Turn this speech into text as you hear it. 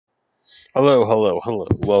Hello, hello, hello.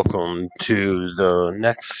 Welcome to the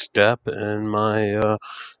next step in my,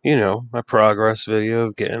 my progress video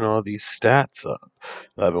of getting all these stats up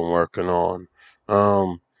that I've been working on.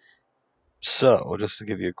 Um, so just to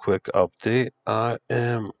give you a quick update, I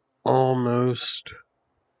am almost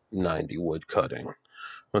 90 wood cutting.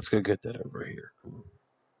 Let's go get that over here.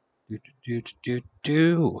 Do, do, do, do,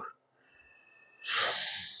 do.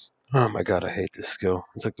 Oh my god, I hate this skill.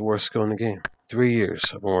 It's like the worst skill in the game. 3 years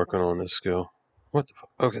I've been working on this skill. What the fuck?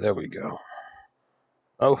 Okay, there we go.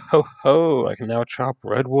 Oh ho ho! I can now chop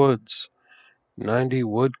redwoods. 90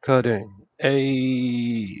 wood cutting.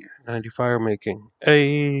 A 90 fire making.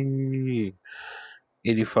 A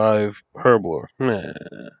 85 herblore. Nah.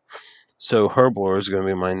 So herblore is going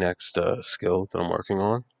to be my next skill that I'm working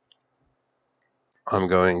on. I'm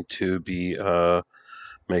going to be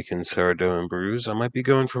making sourdough and brews. I might be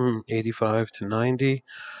going from 85 to 90,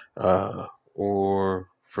 or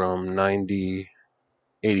from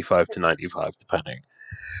 85 to 95, depending.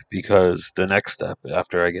 Because the next step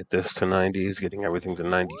after I get this to 90 is getting everything to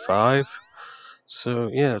 95. So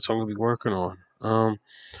yeah, that's what I'm gonna be working on.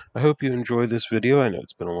 I hope you enjoyed this video. I know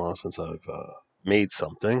it's been a while since I've made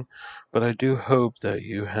something, but I do hope that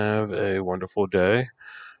you have a wonderful day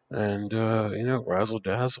and razzle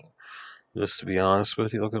dazzle. Just to be honest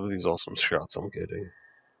with you, look at these awesome shots I'm getting.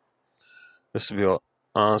 Just to be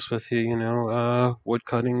honest with you, wood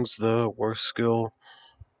cutting's the worst skill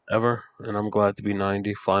ever, and I'm glad to be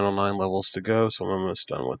 90. Final 9 levels to go, so I'm almost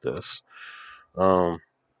done with this. Um,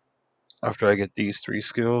 After I get these 3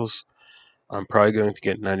 skills, I'm probably going to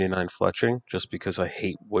get 99 fletching, just because I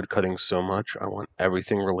hate wood cutting so much. I want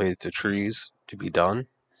everything related to trees to be done.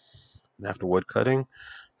 And after wood cutting,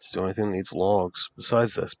 it's the only thing that needs logs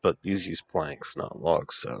besides this, but these use planks, not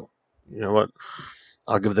logs, so you know what?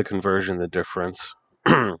 I'll give the conversion the difference.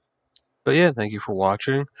 But yeah, thank you for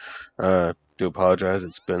watching. Do apologize,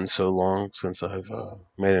 it's been so long since I've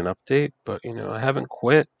made an update, but I haven't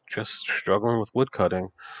quit, just struggling with wood cutting.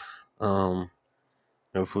 Um,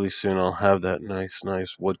 Hopefully soon I'll have that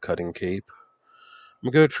nice wood cutting cape.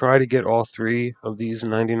 I'm gonna try to get all 3 of these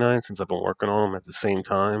 99 since I've been working on them at the same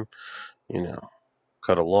time. You know,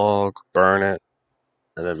 cut a log, burn it,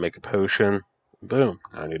 and then make a potion. Boom,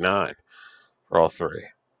 99 for all 3.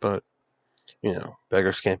 But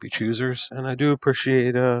beggars can't be choosers, and I do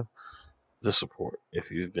appreciate the support.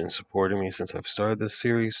 If you've been supporting me since I've started this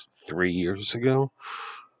series 3 years ago,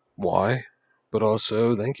 why? But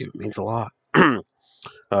also, thank you. It means a lot.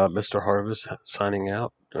 Mr. Harvest signing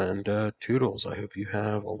out, and Toodles. I hope you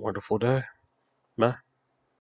have a wonderful day. Bye.